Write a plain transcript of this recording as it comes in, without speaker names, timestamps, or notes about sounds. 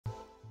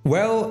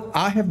Well,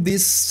 I have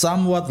this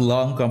somewhat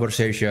long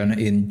conversation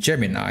in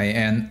Gemini,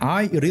 and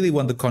I really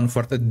want to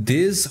convert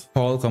this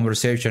whole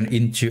conversation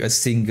into a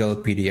single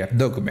PDF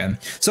document.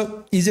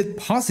 So, is it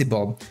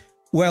possible?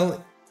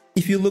 Well,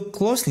 if you look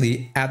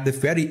closely at the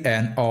very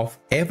end of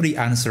every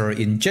answer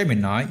in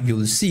Gemini,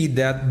 you'll see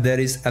that there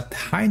is a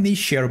tiny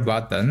share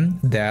button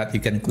that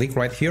you can click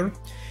right here.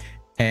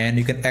 And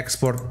you can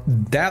export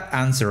that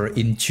answer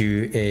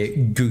into a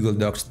Google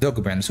Docs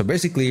document. So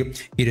basically,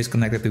 it is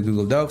connected to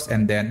Google Docs,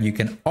 and then you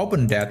can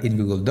open that in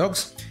Google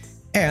Docs.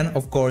 And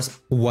of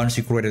course, once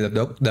you created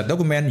that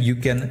document, you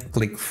can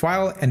click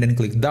File and then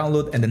click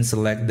Download and then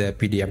select the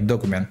PDF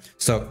document.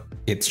 So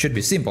it should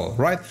be simple,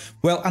 right?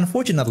 Well,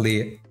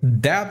 unfortunately,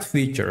 that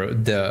feature,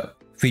 the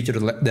feature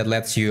that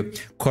lets you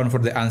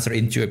convert the answer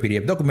into a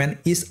PDF document,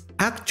 is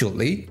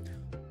actually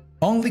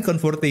only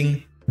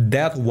converting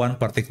that one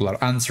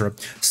particular answer.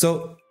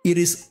 So it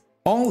is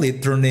only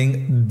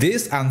turning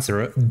this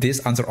answer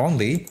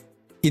only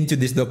into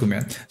this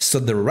document. So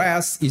the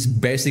rest is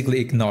basically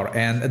ignored,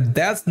 and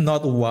that's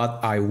not what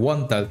I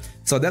wanted.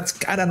 So that's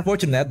kind of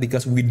unfortunate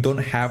because we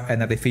don't have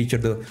another feature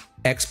to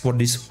export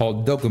this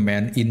whole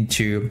document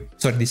into,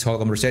 this whole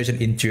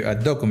conversation into a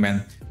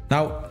document.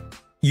 Now,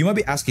 you might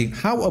be asking,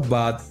 how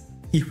about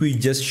if we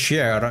just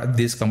share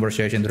this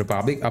conversation to the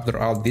public? After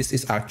all, this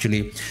is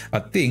actually a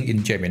thing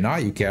in Gemini.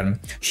 You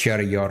can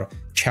share your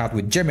chat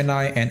with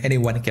Gemini and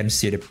anyone can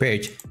see the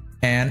page.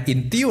 And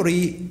in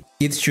theory,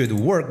 it should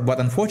work, but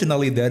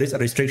unfortunately, there is a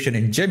restriction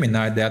in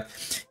Gemini that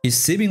is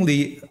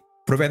seemingly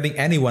preventing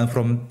anyone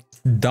from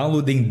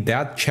downloading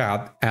that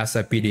chat as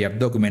a PDF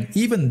document,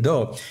 even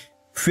though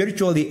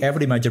virtually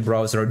every major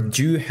browser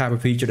do have a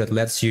feature that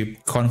lets you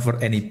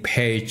convert any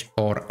page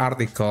or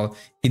article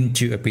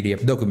into a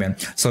PDF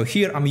document. So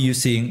here I'm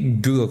using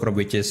Google Chrome,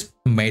 which is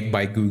made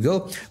by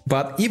Google,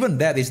 but even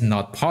that is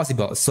not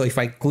possible. So if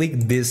I click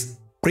this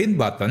print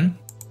button,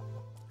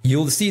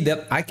 you'll see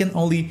that I can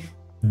only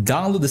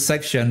download the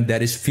section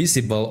that is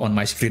visible on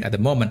my screen at the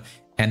moment,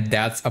 and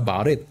that's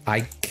about it.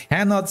 I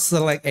cannot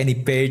select any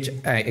page,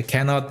 I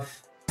cannot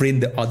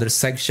print the other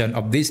section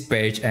of this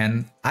page,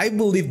 and I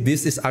believe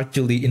this is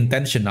actually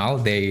intentional.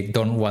 They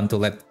don't want to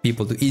let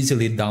people to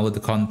easily download the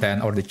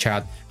content or the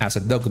chat as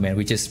a document,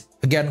 which is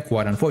again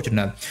quite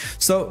unfortunate.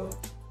 So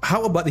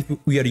how about if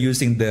we are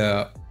using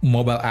the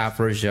mobile app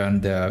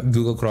version, the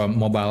Google Chrome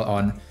mobile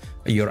on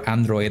your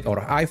Android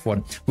or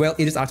iPhone? Well,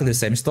 it is actually the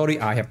same story.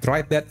 I have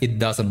tried that. It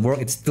doesn't work.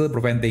 It's still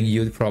preventing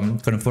you from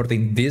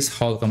converting this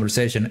whole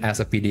conversation as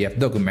a PDF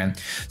document.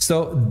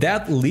 So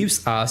that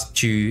leaves us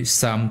to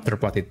some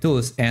third-party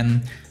tools,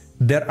 and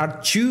there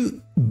are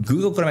two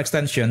Google Chrome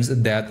extensions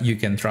that you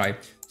can try.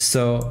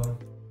 So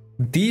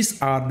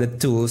these are the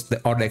tools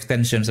or the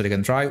extensions that you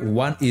can try.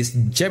 One is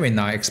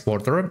Gemini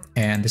Exporter,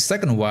 and the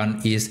second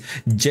one is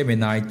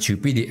Gemini to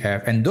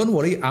PDF. And don't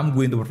worry, I'm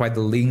going to provide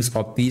the links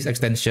of these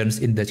extensions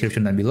in the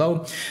description down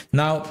below.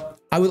 Now,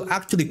 I will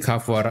actually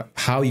cover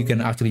how you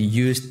can actually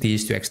use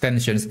these two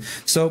extensions.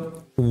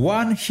 So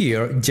one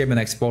here,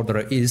 Gemini Exporter,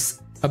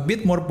 is a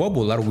bit more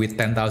popular with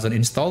 10,000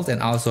 installs,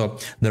 and also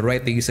the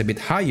rating is a bit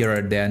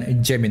higher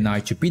than Gemini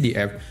to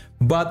PDF.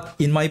 But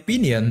in my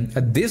opinion,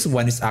 this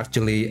one is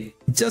actually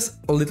just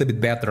a little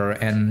bit better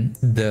and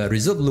the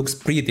result looks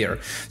prettier.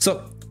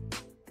 So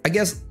I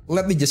guess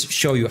let me just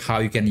show you how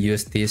you can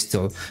use this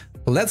tool.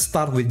 Let's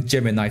start with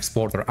Gemini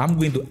Exporter. I'm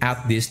going to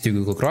add this to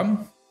Google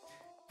Chrome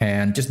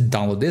and just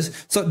download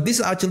this. So this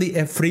is actually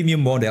a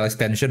freemium model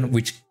extension,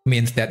 which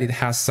means that it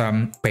has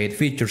some paid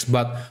features.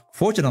 But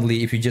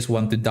fortunately, if you just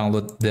want to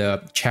download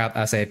the chat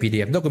as a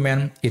PDF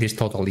document, it is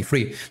totally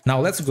free. Now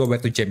let's go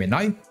back to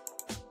Gemini.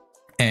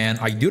 And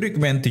I do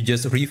recommend to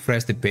just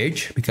refresh the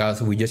page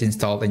because we just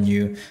installed a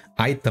new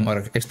item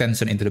or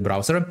extension into the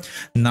browser.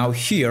 Now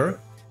here,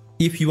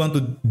 if you want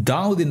to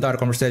download the entire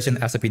conversation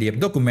as a PDF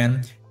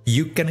document,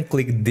 you can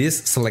click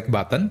this select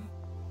button.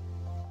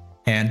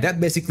 And that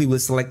basically will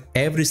select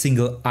every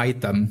single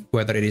item,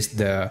 whether it is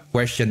the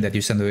question that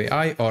you send to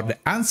AI or the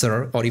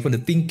answer or even the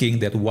thinking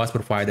that was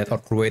provided or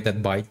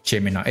created by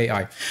Gemini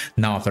AI.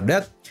 Now after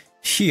that,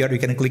 here you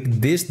can click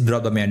this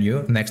drop-down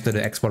menu next to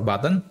the export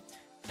button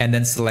and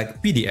then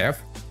select PDF.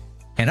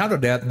 And after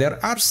that,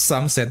 there are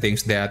some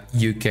settings that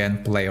you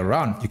can play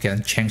around. You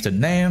can change the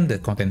name, the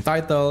content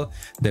title,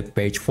 the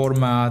page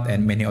format,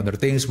 and many other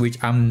things, which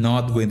I'm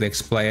not going to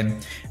explain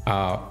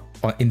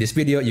in this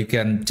video. You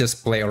can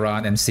just play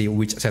around and see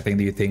which setting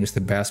do you think is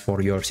the best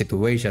for your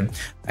situation.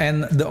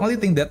 And the only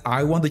thing that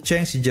I want to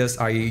change is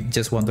I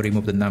just want to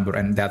remove the number,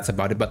 and that's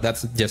about it. But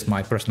that's just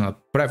my personal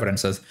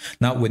preferences.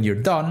 Now, when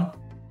you're done,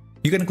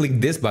 you can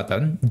click this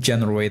button,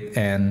 generate,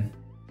 and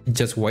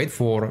just wait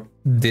for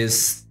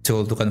this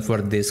tool to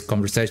convert this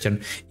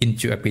conversation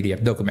into a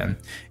PDF document.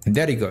 And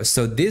there you go.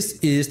 So this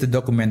is the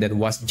document that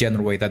was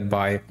generated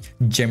by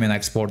Gemini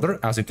Exporter.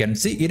 As you can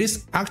see, it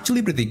is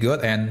actually pretty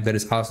good, and there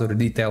is also the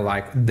detail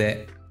like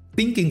the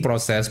thinking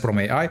process from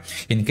AI.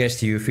 In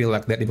case you feel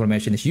like that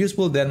information is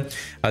useful, then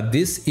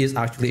this is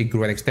actually a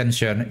great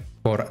extension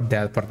for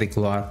that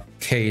particular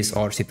case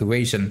or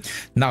situation.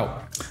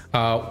 Now,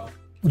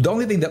 the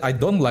only thing that I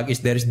don't like is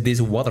there is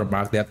this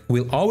watermark that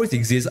will always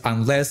exist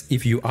unless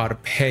if you are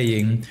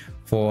paying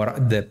for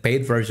the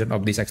paid version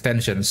of this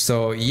extension.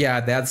 So yeah,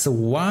 that's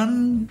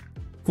one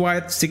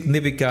quite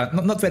significant,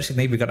 not very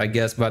significant I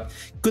guess, but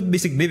could be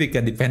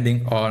significant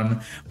depending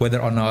on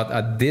whether or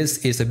not this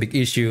is a big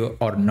issue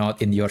or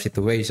not in your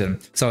situation.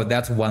 So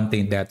that's one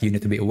thing that you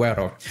need to be aware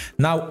of.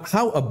 Now,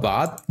 how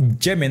about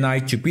Gemini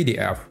to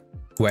PDF?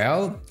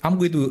 Well, I'm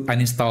going to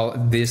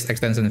uninstall this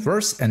extension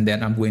first, and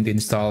then I'm going to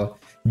install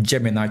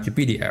Gemini to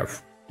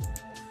PDF.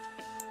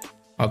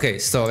 Okay,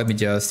 so let me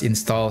just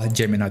install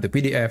Gemini to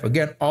PDF.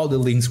 Again, all the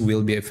links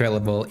will be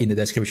available in the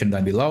description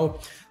down below.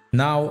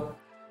 Now,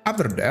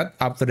 after that,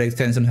 after the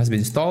extension has been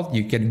installed,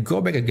 you can go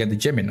back again to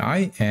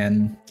Gemini,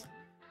 and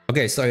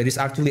okay, so it is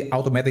actually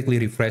automatically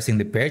refreshing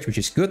the page, which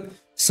is good.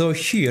 So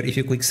here, if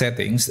you click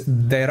settings,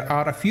 there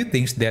are a few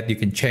things that you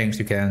can change.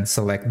 You can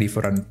select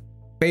different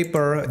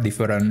paper,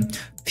 different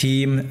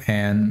theme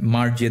and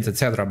margins,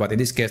 etc. But in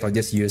this case, I'll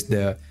just use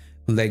the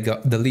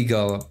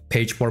legal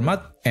page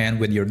format, and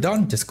when you're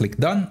done, just click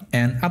done,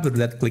 and after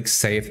that, click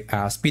save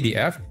as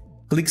PDF,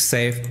 click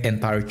save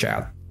entire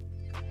chat.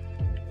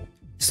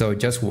 So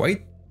just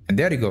wait, and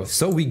there you go.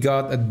 So we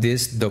got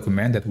this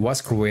document that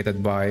was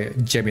created by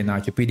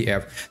Gemini to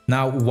PDF.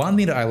 Now, one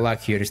thing that I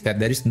like here is that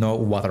there is no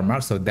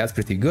watermark, so that's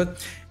pretty good.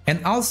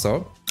 And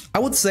also, I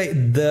would say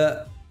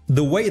the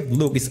way it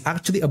looks is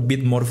actually a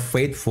bit more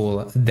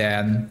faithful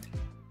than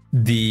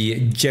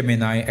the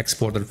Gemini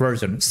Exporter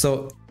version.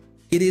 So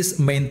it is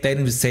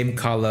maintaining the same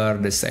color,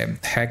 the same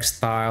text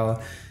style,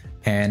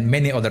 and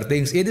many other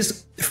things. It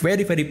is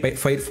very, very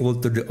faithful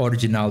to the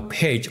original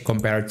page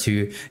compared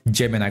to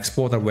Gemini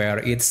Exporter, where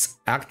it's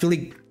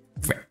actually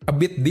a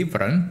bit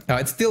different.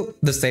 It's still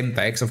the same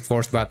text, of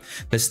course, but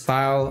the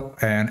style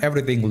and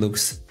everything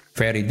looks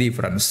very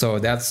different. So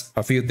that's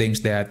a few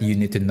things that you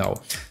need to know.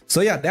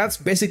 So yeah, that's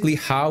basically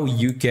how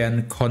you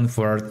can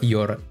convert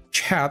your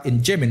chat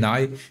in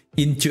Gemini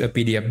into a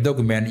PDF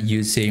document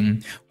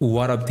using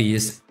one of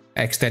these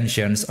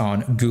extensions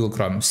on Google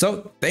Chrome.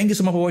 So thank you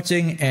so much for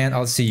watching, and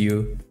I'll see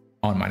you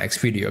on my next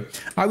video.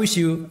 I wish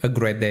you a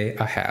great day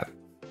ahead.